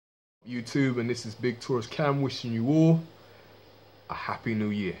YouTube, and this is BigTaurusCam wishing you all a happy new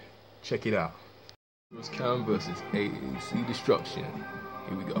year. Check it out. BigTaurusCam versus AAC Destruction.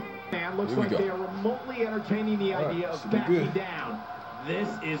 Here we go. Man, looks like they are remotely entertaining the idea of backing down. This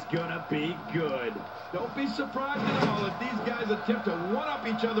is gonna be good. Don't be surprised at all if these guys attempt to one-up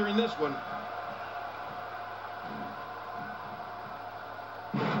each other in this one.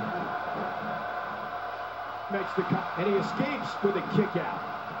 Makes the cut, and he escapes with a kick out.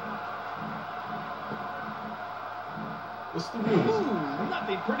 What's the rules? Ooh,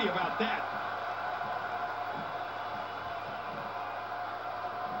 nothing pretty about that.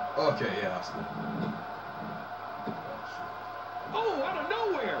 Okay, yeah, that's good. Oh, out of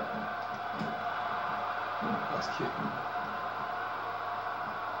nowhere. That's kick.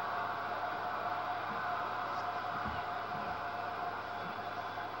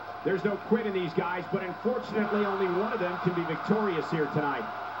 There's no quit in these guys, but unfortunately only one of them can be victorious here tonight.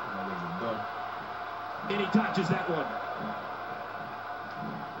 And he touches that one.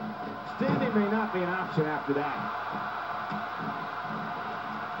 Standing may not be an option after that.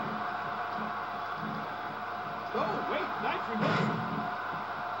 Oh, wait, nice reversal.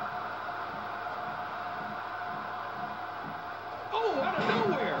 Oh, out of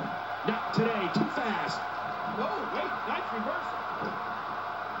nowhere. Not today, too fast. Oh, wait, nice reversal.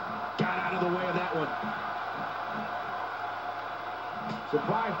 Got out of the way of that one.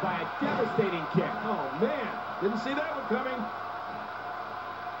 Surprised by a devastating kick. Oh, man. Didn't see that one coming.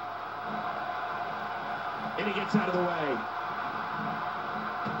 And he gets out of the way.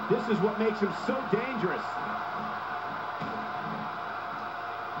 This is what makes him so dangerous.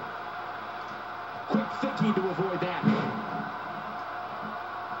 Quick thinking to avoid that.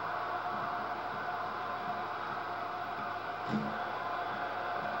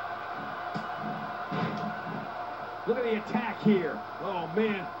 Look at the attack here. Oh,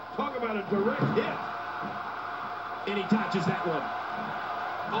 man. Talk about a direct hit. And he touches that one.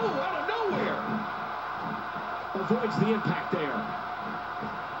 Oh, out of nowhere. Avoids the impact there.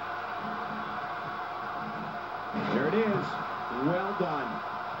 There it is. Well done.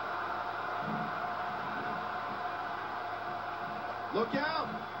 Look out.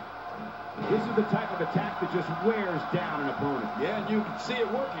 This is the type of attack that just wears down an opponent. Yeah, and you can see it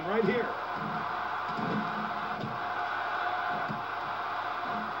working right here.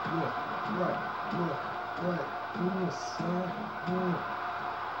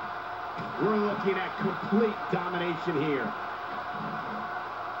 We're looking at complete domination here.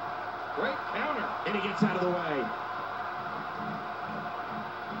 Great counter. And he gets out of the way.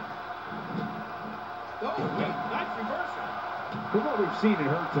 Oh, wait, nice reversal. From what we've seen and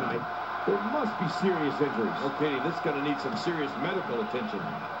heard tonight, there must be serious injuries. Okay, this is going to need some serious medical attention.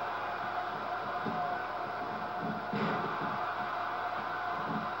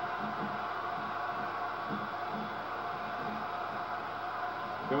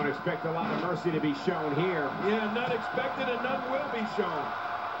 Don't expect a lot of mercy to be shown here. Yeah, none expected and none will be shown.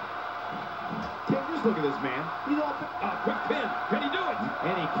 Tim, just look at this man. He's all... quick pin. Can he do it?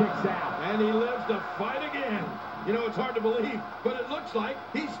 And he kicks out. And he lives to fight again. You know, it's hard to believe, but it looks like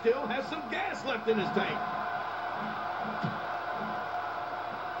he still has some gas left in his tank.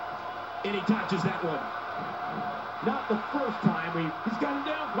 And he touches that one. Not the first time He's got him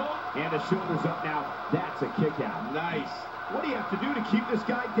down, Cole. And his shoulders up now. That's a kick out. Nice. What do you have to do to keep this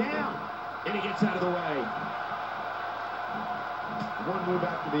guy down? And he gets out of the way. One move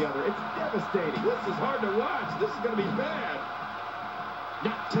after the other. It's devastating. This is hard to watch. This is going to be bad.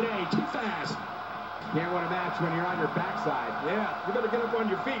 Not today. Too fast. Can't win a match when you're on your backside. Yeah, you better get up on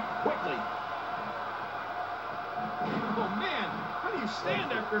your feet quickly. Oh, man. How do you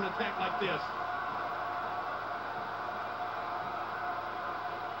stand after an attack like this?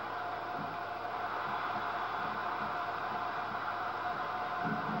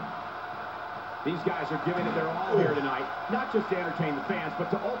 These guys are giving it their all here tonight, not just to entertain the fans,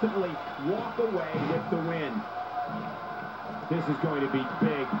 but to ultimately walk away with the win. This is going to be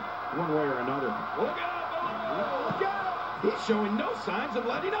big, one way or another. Look out! Look out! He's showing no signs of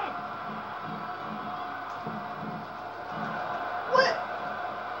letting up. What?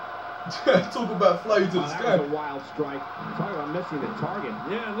 Talk about fly you to the sky. That was a wild strike. Talk about missing the target.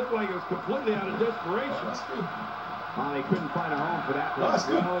 Yeah, it looked like it was completely out of desperation. Oh, that's good. Oh, they couldn't find a home for that. No, that's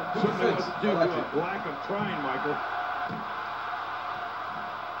good. Well, it certainly wasn't due to a lack of trying, Michael.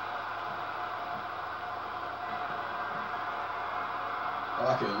 I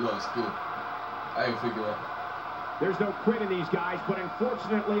like it a lot. It's good. I ain't figure that. There's no quit in these guys, but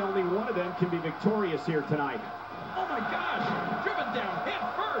unfortunately only one of them can be victorious here tonight. Oh, my gosh. Driven down head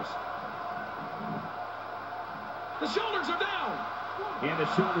first. The shoulders are down. And the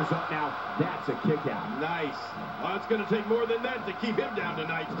shoulders up now. That's a kick out. Nice. Well, it's going to take more than that to keep him down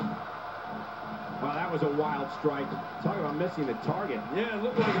tonight. Well, that was a wild strike. Talk about missing the target. Yeah, it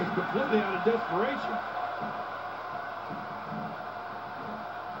looked like it was completely out of desperation.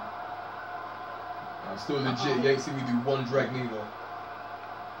 I'm still legit. You ain't seen me do one drag neither.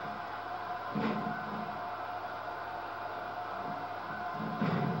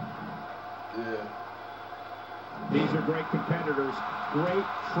 Yeah. These are great competitors. Great,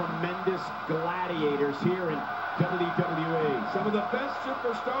 tremendous gladiators here in WWE. Some of the best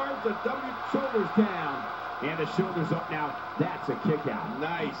superstars that Shoulders down. And the shoulders up now. That's a kick out.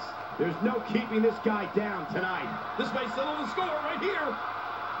 Nice. There's no keeping this guy down tonight. This may settle the score right here.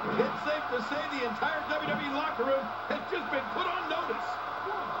 It's safe to say the entire WWE locker room has just been put on notice.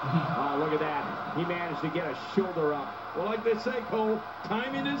 Oh, look at that. He managed to get a shoulder up. Well, like they say, Cole,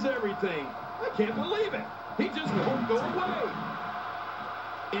 timing is everything. I can't believe it. He just won't go away.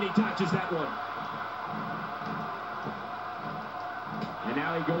 And he touches that one. And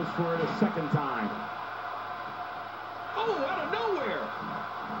now he goes for it a second time. Oh, out of nowhere.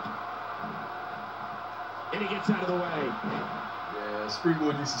 And he gets out of the way. Yeah,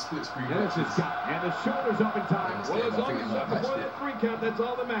 springboard needs to split screen. And the shoulders up in time. Well, as long as it's up before that 3 count, that's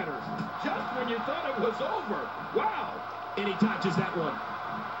all that matters. Just when you thought it was over. Wow. And he touches that one.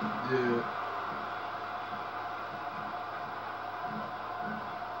 Yeah.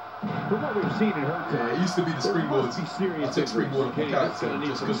 From what we've seen in her Yeah, it used to be the springboards. I took springboard off my Okay, character that's going to need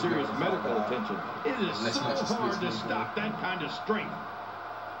just some because serious medical attention. It is Next so match is hard to split stop that kind of strength.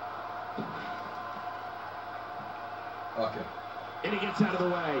 Okay. And he gets out of the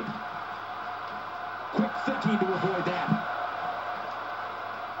way. Quick thinking to avoid that.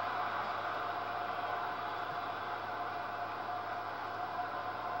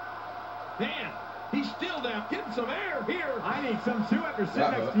 Man, he's still down. Getting some air here. I need some too after sitting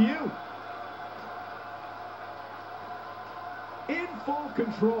Yeah, next to you. In full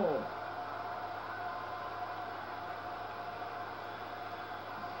control.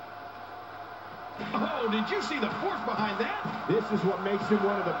 Oh, did you see the force behind that? This is what makes him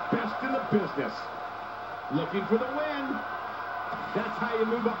one of the best in the business. Looking for the win. That's how you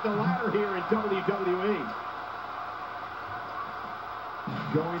move up the ladder here in WWE.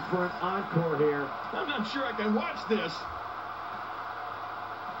 Going for an encore here. I'm not sure I can watch this.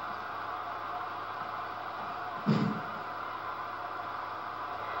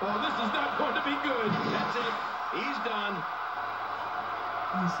 Oh, this is not going to be good. That's it. He's done.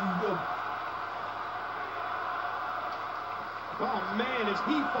 Oh, man, is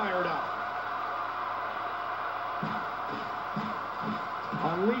he fired up.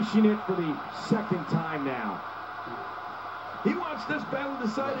 Unleashing it for the second time now. He wants this battle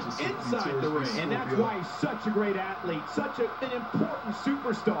decided inside the ring. And that's why he's such a great athlete, such an important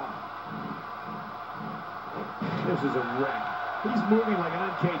superstar. This is a wreck. He's moving like an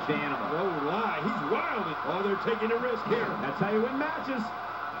uncaged animal. Oh, lie. He's wild. Oh, they're taking a risk here. That's how you win matches.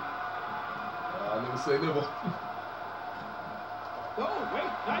 I never say never. Oh,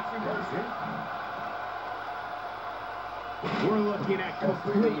 wait. Nice reversal. We're looking at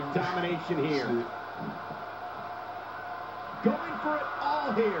complete domination here. Shit. Going for it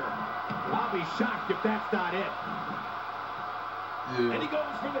all here. I'll be shocked if that's not it. Yeah. And he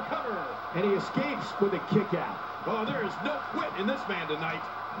goes for the cover. And he escapes with a kick out. Oh, there is no quit in this man tonight.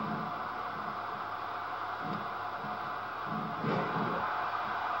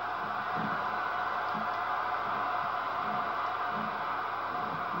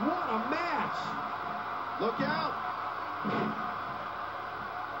 What a match. Look out.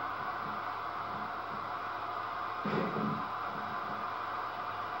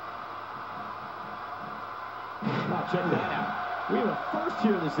 Now check that out. We have a first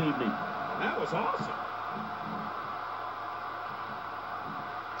here this evening. That was awesome.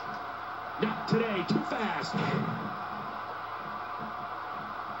 Not today, too fast.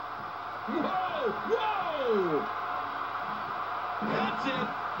 Whoa! Whoa! That's it.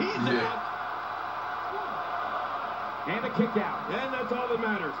 He's out. And a kick out. And that's all that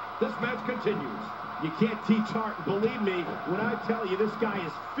matters. This match continues. You can't teach heart. Believe me when I tell you this guy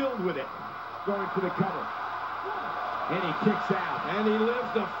is filled with it. Going for the cover. And he kicks out. And he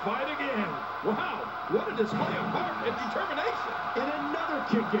lives to fight again. Wow, what a display of heart and determination. And another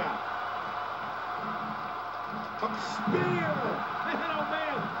kick out. A spear. Man, oh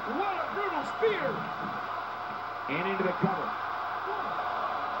man, what a brutal spear. And into the cover.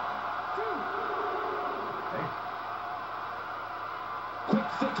 Quick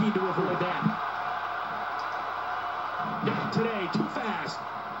thinking to avoid that. Not today, too fast.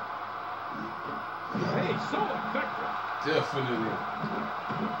 Hey, so effective. Definitely.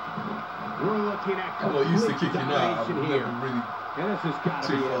 We're looking at I'm not used to complete kicking out. I've domination never here. really And this has got to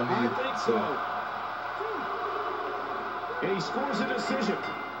too be far it. near. I think so. And he scores a decision.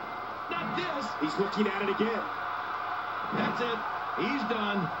 Not this. He's looking at it again. That's it. He's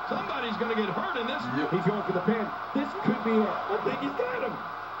done. Somebody's going to get hurt in this. Yep. He's going for the pin. This could be it. I think he's got him.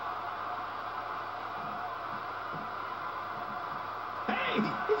 Hey,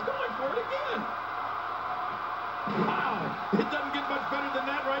 he's going for it again. Wow. It doesn't get much better than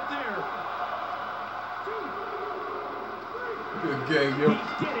that right there. Good game, yo. He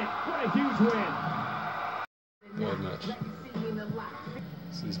did it. What a huge win. Bad match.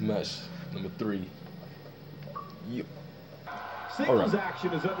 This is match number 3. Yep. Singles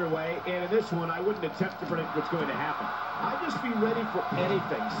action is underway, and in this one, I wouldn't attempt to predict what's going to happen. I'd just be ready for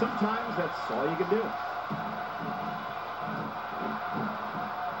anything. Sometimes that's all you can do.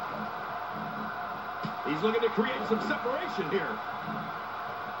 He's looking to create some separation here.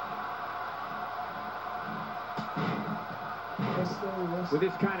 With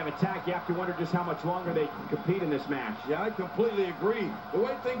this kind of attack, you have to wonder just how much longer they can compete in this match. Yeah, I completely agree. The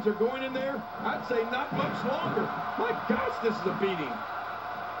way things are going in there, I'd say not much longer. My gosh, this is a beating.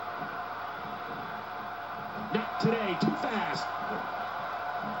 Not today, too fast.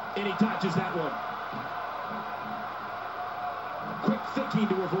 And he dodges that one. Quick thinking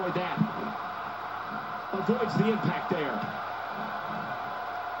to avoid that. Avoids the impact there.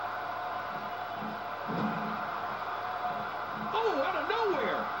 Oh, out of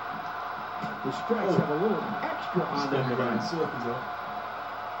nowhere. The strikes have a little extra on them tonight.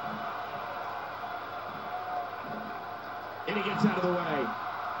 And he gets out of the way.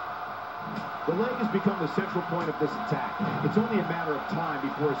 The leg has become the central point of this attack. It's only a matter of time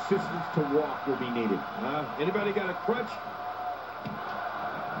before assistance to walk will be needed. Anybody got a crutch?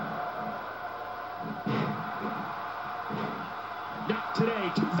 Not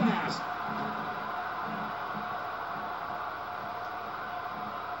today, too fast.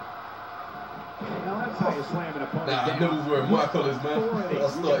 Now that's how you slam an opponent Nah, I down. never wear my colors, man. I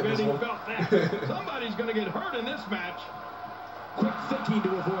started this Really one. felt that. Somebody's going to get hurt in this match. Quick thinking to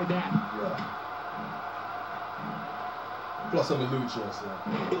avoid that. Plus I'm a lucha, so.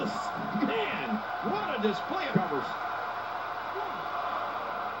 Man, what a display of covers.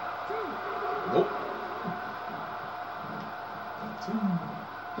 Nope.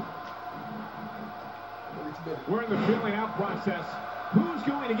 We're in the filling out process. Who's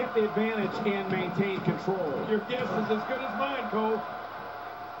going to get the advantage and maintain control? Your guess is as good as mine, Cole.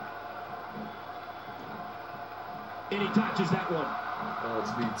 And he dodges that one.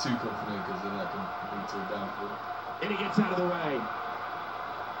 To be too confident, because then that can lead to a downfall. And he gets out of the way.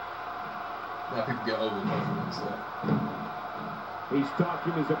 Now people get overconfident, so. He's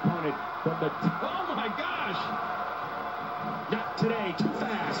stalking his opponent from the... Oh, my gosh. Not today, too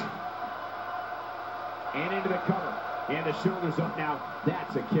fast. And into the cover. And the shoulders up now.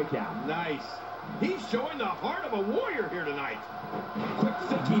 That's a kick out. Nice. He's showing the heart of a warrior here tonight. Quick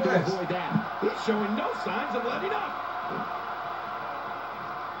thinking to avoid that. He's showing no signs of letting up.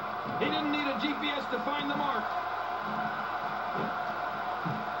 He didn't need a GPS to find the mark.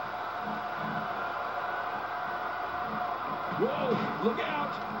 Whoa, look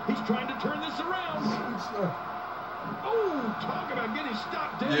out. He's trying to turn this around. Oh, talk about getting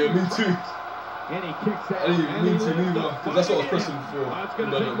stopped dead. Yeah, me too. And he kicks that. I didn't even mean to neither, because that's what I was pressing for. Well, it's going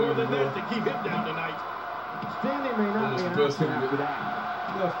to take more than that to keep him down tonight. Standing may not be an option after that.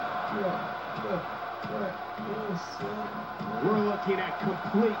 We're looking at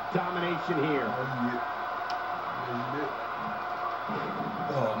complete domination here.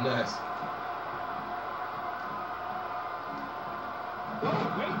 Oh, nice. Oh,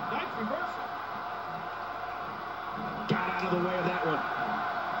 wait, nice reversal. Got out of the way of that one.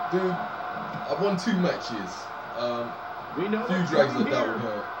 Dude, I've won 2 matches. We know few drags like that would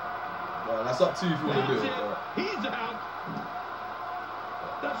hurt. Well, that's up to you if you want to do it. He's out.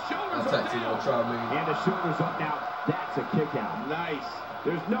 The shoulders I'll are tag team, down. I'll try me. And the shoulders up now. That's a kick out. Nice.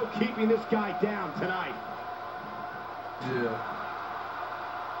 There's no keeping this guy down tonight. Yeah.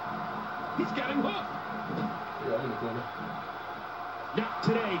 He's got him hooked. Yeah, I'm in the corner. Not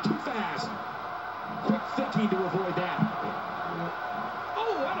today, too fast. Quick thinking to avoid that.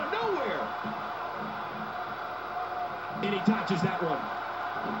 Oh, out of nowhere. And he dodges that one.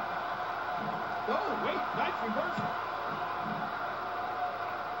 Oh, wait, nice reversal.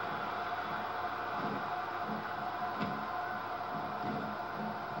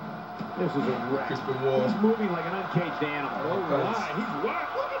 This is a wreck. He's moving like an uncaged animal. Oh, my. He's wild.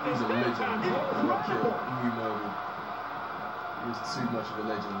 Look at this. He's a legend. Time. Incredible. He's too much of a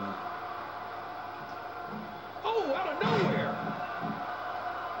legend, man. Oh, out of nowhere.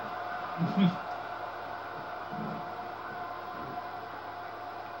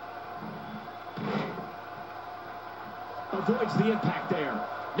 Avoids the impact there.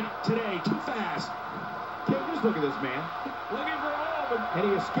 Not today, too fast. Can't just look at this man. Looking for all, but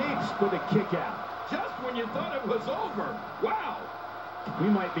And he escapes with a kick out. just when you thought it was over. Wow. We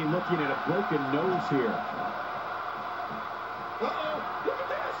might be looking at a broken nose here. Uh-oh, look at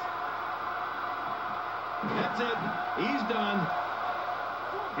this. That's it. He's done.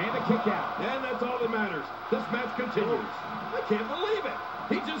 And a kick out. And that's all that matters. This match continues. I can't believe it.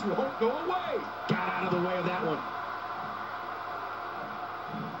 He just won't go away. Got out of the way of that one.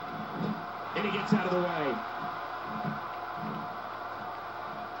 And he gets out of the way.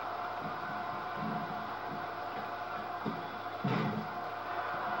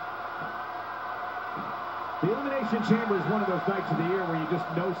 The Elimination Chamber is one of those nights of the year where you just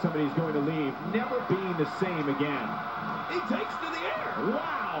know somebody's going to leave, never being the same again. He takes to the air.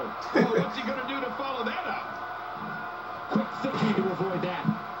 Wow! Well, what's he going to do to follow that up? Quick thinking to avoid that.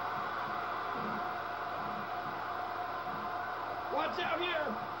 Watch out here.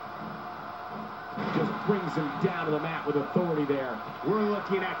 Just brings him down to the mat with authority there. We're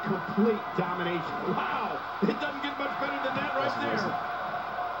looking at complete domination. Wow. It doesn't get much better than that right there.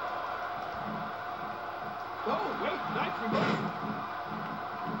 Oh, wait. Nice reversal.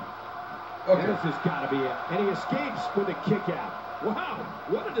 Okay. This has got to be it. And he escapes with a kick out. Wow.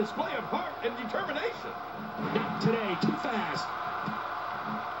 What a display of heart and determination. Not today. Too fast.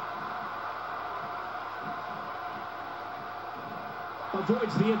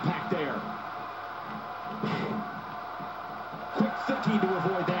 Avoids the impact there. Quick thinking to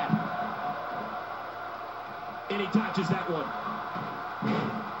avoid that. And he dodges that one.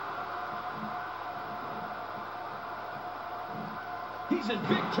 He's in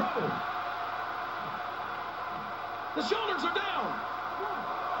big trouble. The shoulders are down.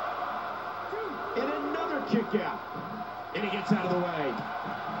 And another kick out. And he gets out of the way.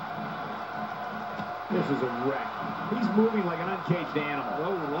 This is a wreck. He's moving like an uncaged animal.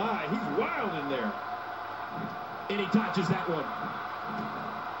 Oh, my. He's wild in there. And he dodges that one.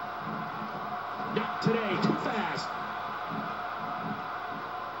 Not today. Too fast.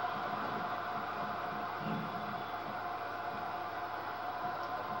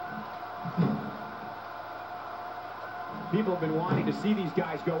 People have been wanting to see these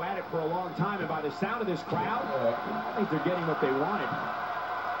guys go at it for a long time, and by the sound of this crowd, I think they're getting what they wanted.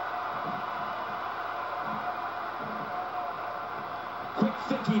 Quick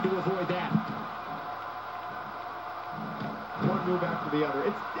thinking to avoid that. One move after the other.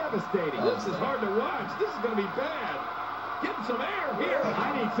 It's devastating. This is hard to watch. This is going to be bad. Getting some air here.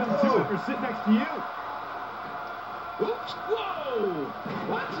 I need some too after sitting next to you. Oops. Whoa.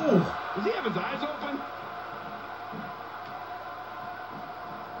 What? Does he have his eyes open?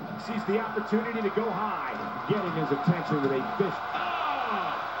 Sees the opportunity to go high. Getting his attention with a fish.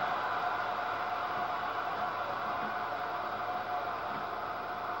 Ah!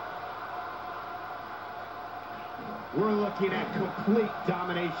 We're looking at complete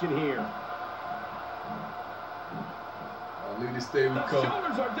domination here. Look at this day we The come.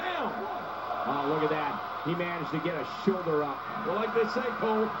 shoulders are down. Oh, look at that. He managed to get a shoulder up. Well, like they say,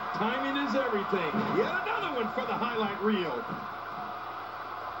 Cole, timing is everything. Yet another one for the highlight reel.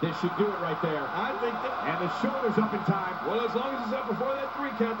 This should do it right there. I think that... And the shoulder's up in time. Well, as long as it's up before that 3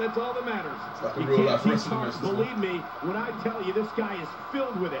 count, that's all that matters. It's like a You real can't life see wrestling cards, match. believe me, when I tell you this guy is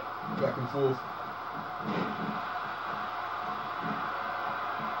filled with it. Back and forth.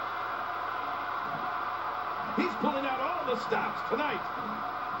 He's pulling out all the stops tonight.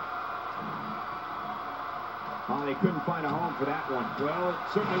 Oh, they couldn't find a home for that one. Well, it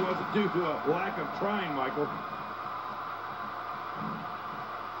certainly wasn't due to a lack of trying, Michael.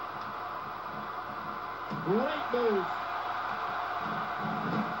 Great move.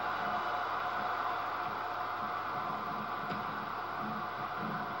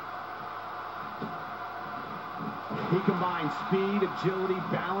 He combines speed, agility,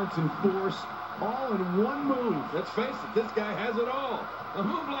 balance, and force all in one move. Let's face it, this guy has it all. A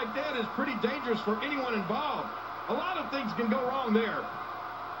move like that is pretty dangerous for anyone involved. A lot of things can go wrong there.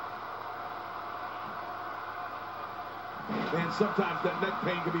 And sometimes that neck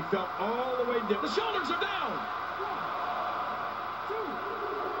pain can be felt all the way down. The shoulders are down.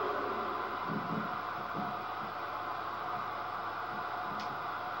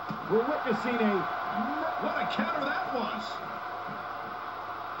 We're witnessing What a counter that was.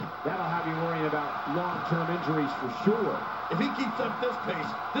 that'll have you worrying about long-term injuries for sure. If he keeps up this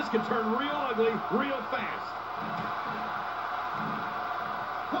pace, this can turn real ugly real fast.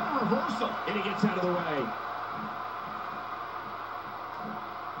 What a reversal. And he gets out of the way.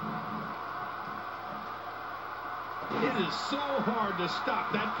 It is so hard to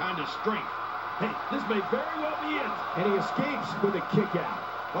stop that kind of strength. Hey, this may very well be it. And he escapes with a kick out.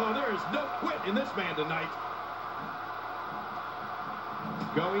 Oh, there is no quit in this man tonight.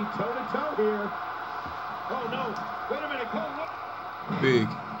 Going toe-to-toe here. Oh, no. Wait a minute, Cole. What?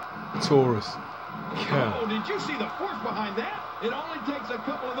 BigTaurusCam. Oh, did you see the force behind that? It only takes a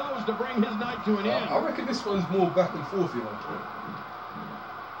couple of those to bring his night to an end. I reckon this one's more back and forth, you know.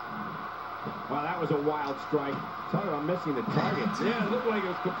 Well, that was a wild strike. Talk about missing the target. Yeah, it looked like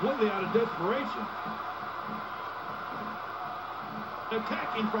it was completely out of desperation.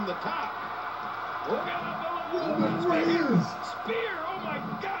 Attacking from the top. Look out, Raiders! Spear! Oh my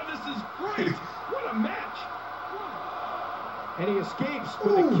God, this is great! What a match! And he escapes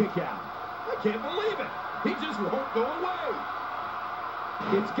with a kick out. I can't believe it. He just won't go away.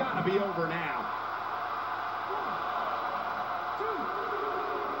 It's got to be over now.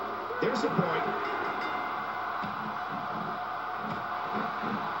 There's the point.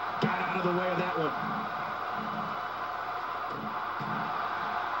 Got out of the way of that one.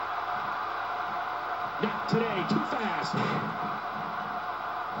 Not today, too fast.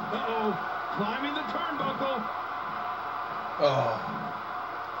 Uh-oh, climbing the turnbuckle. Oh.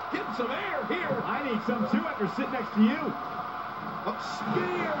 Getting some air here. I need some too after sitting next to you. A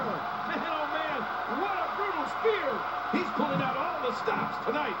spear. Man, oh man, what a brutal spear. He's pulling out all the stops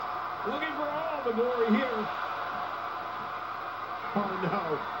tonight. Looking for all the glory here. Oh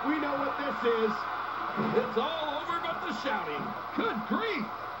no, we know what this is. It's all over but the shouting. Good grief.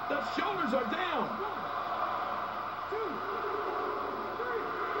 The shoulders are down.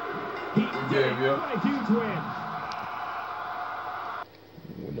 1, 2, 3. He did it. Yeah. What a huge win.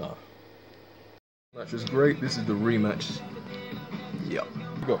 No. Match was great. This is the rematch. Yep.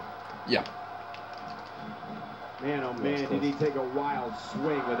 Go. Yeah. Man, oh man, did he take a wild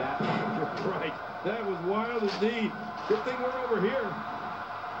swing with that one. You're right. That was wild indeed. Good thing we're over here.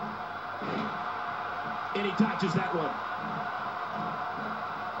 And he touches that one.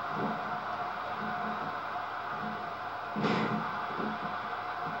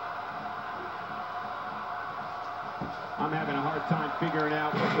 I'm having a hard time figuring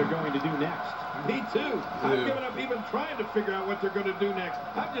out what they're going to do next. Me too. I've given up even trying to figure out what they're going to do next.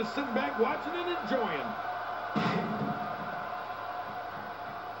 I'm just sitting back watching and enjoying.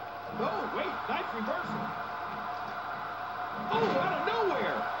 Oh, wait. Nice reversal. Oh, out of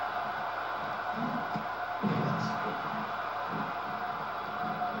nowhere.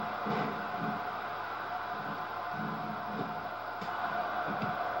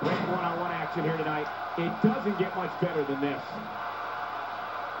 Great one-on-one action here tonight. It doesn't get much better than this.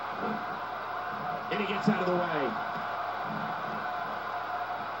 And he gets out of the way.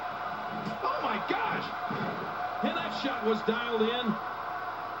 Oh, my gosh. And that shot was dialed in.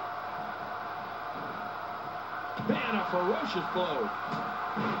 Man, a ferocious blow.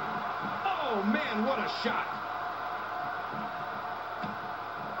 Oh, man, what a shot.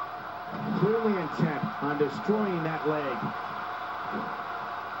 Clearly intent on destroying that leg.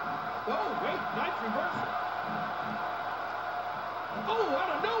 Oh, wait, nice reversal. Oh, out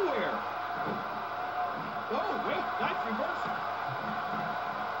of nowhere. Oh, wait, nice reversal.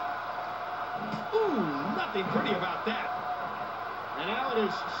 Ooh, nothing pretty about that. And now it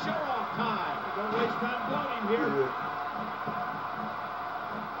is show-off time. Don't waste time bloating here.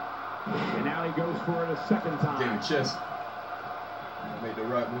 And now he goes for it a second time. Get the chest. Make the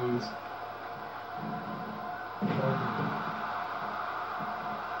right moves.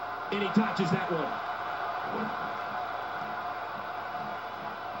 And he touches that one.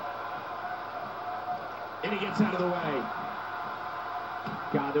 And he gets out of the way.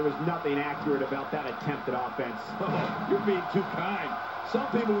 God, there was nothing accurate about that attempted offense. Oh, you're being too kind. Some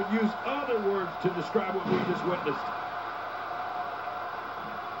people would use other words to describe what we just witnessed.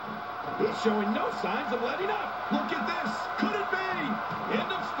 He's showing no signs of letting up. Look at this. Could it be? End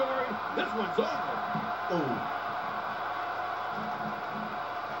of story. This one's over. Oh.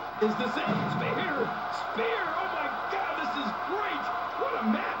 Is this it? Spear! Spear! Oh my God, this is great! What a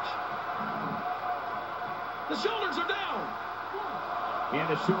match! The shoulders are down! And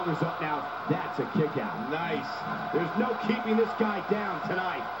the shoulders up now. That's a kick out. Nice. There's no keeping this guy down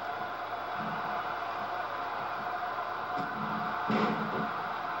tonight.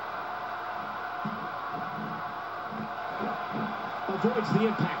 Avoids the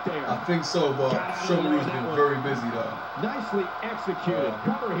impact there. I think so, but Showman's been very busy though. Nicely executed.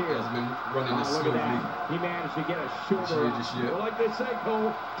 Cover here. Has been running this Look at smoothly. that. He managed to get a shoulder. Well, like they say, Cole,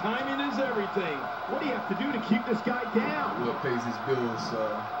 timing is everything. What do you have to do to keep this guy down? Well, it pays his bills, so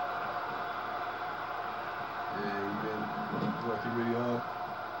yeah, he's been working really hard.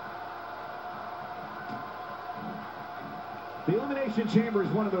 The Elimination Chamber is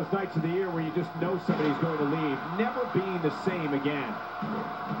one of those nights of the year where you just know somebody's going to leave, never being the same again.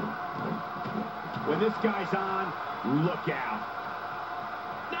 When this guy's on, look out.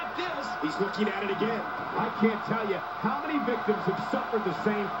 Not this. He's looking at it again. I can't tell you how many victims have suffered the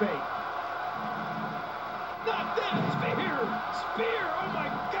same fate. Not this. Spear. Spear. Oh, my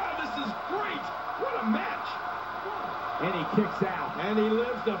God, this is great. What a match. And he kicks out. And he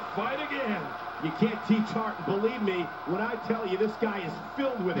lives to fight again. You can't teach heart, and believe me when I tell you this guy is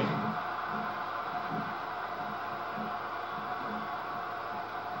filled with it.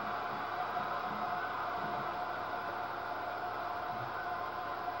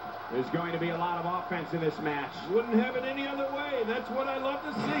 There's going to be a lot of offense in this match. Wouldn't have it any other way. That's what I love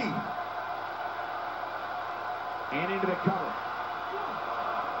to see. And into the cover.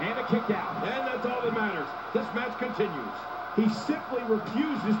 And a kick out. And that's all that matters. This match continues. He simply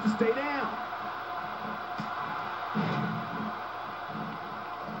refuses to stay down.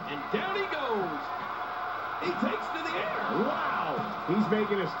 And down he goes. He takes to the air. Wow. He's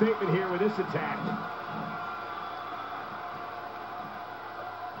making a statement here with this attack.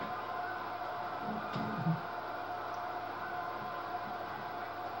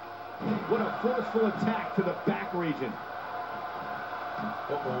 What a forceful attack to the back region.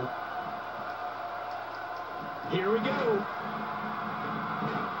 Uh-oh. Here we go.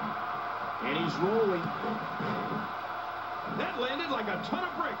 And he's rolling. That landed like a ton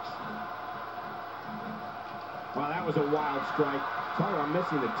of bricks. Wow, that was a wild strike. Talk about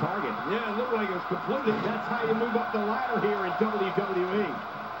missing the target. Yeah, it looked like it was completed. That's how you move up the ladder here in WWE.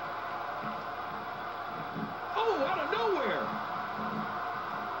 Oh, out of nowhere.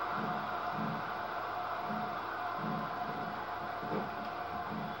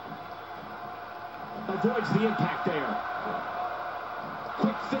 Avoids the impact there.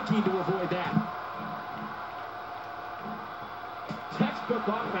 Quick thinking to avoid that. Textbook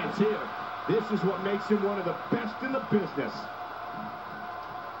offense here. This is what makes him one of the best in the business.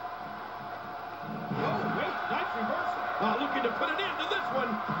 Oh, wait, nice reversal. Looking to put an end to this one.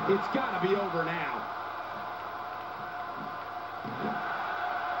 It's got to be over now.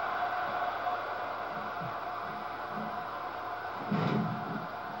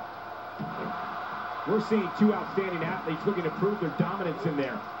 We're seeing two outstanding athletes looking to prove their dominance in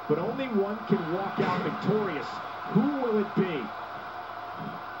there. But only one can walk out victorious. Who will it be?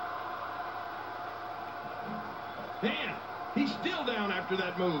 Man, he's still down after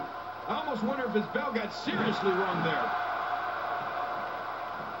that move. I almost wonder if his bell got seriously wrong there.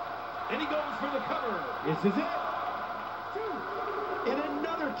 And he goes for the cover. This is it. And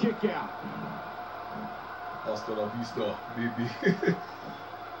another kick out. Hasta la vista, baby.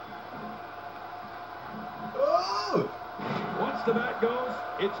 Oh! Once the bat goes,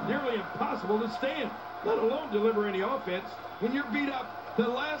 it's nearly impossible to stand, let alone deliver any offense. When you're beat up, the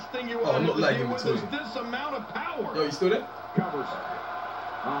last thing you want to deal with is this amount of power. Yo, you still there? Covers.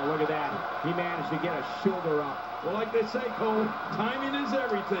 Oh, look at that. He managed to get a shoulder up. Well, like they say, Cole, timing is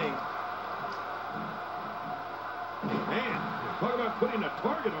everything. Man, talk about putting a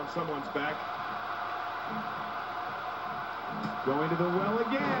target on someone's back. Going to the well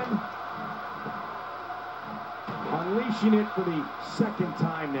again. Unleashing it for the second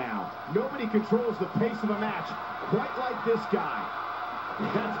time now. Nobody controls the pace of a match quite like this guy.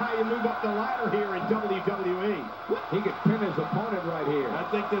 That's how you move up the ladder here in WWE. He could pin his opponent right here. I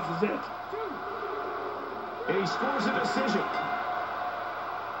think this is it. And he scores a decision.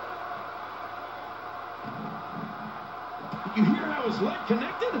 You hear how his leg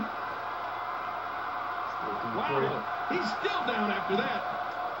connected? Wow, he's still down after that.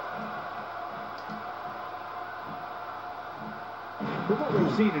 From what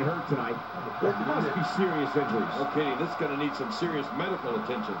we've seen and heard tonight, there must be serious injuries. Okay, this is going to need some serious medical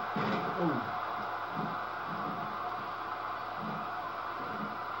attention.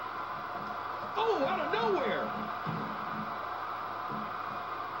 Oh, out of nowhere.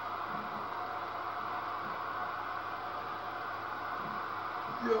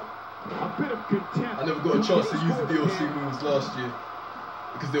 Yeah. A bit of contempt. I never got a chance to use the DLC moves last year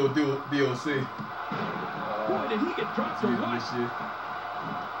because they were DLC. Boy, did he get dropped or what? This year.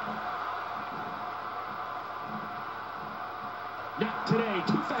 Not today,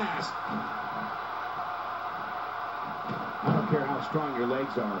 too fast. I don't care how strong your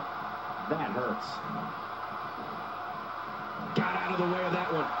legs are. That hurts. Got out of the way of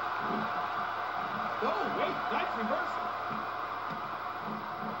that one. Oh, wait, nice reversal.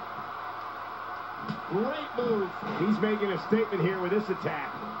 Great move. He's making a statement here with this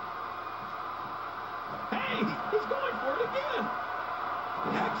attack. Hey, he's going for it again.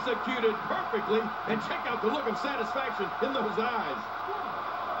 Executed perfectly, and check out the look of satisfaction in those eyes.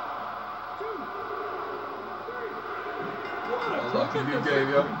 What a perfect game,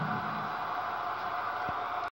 yo.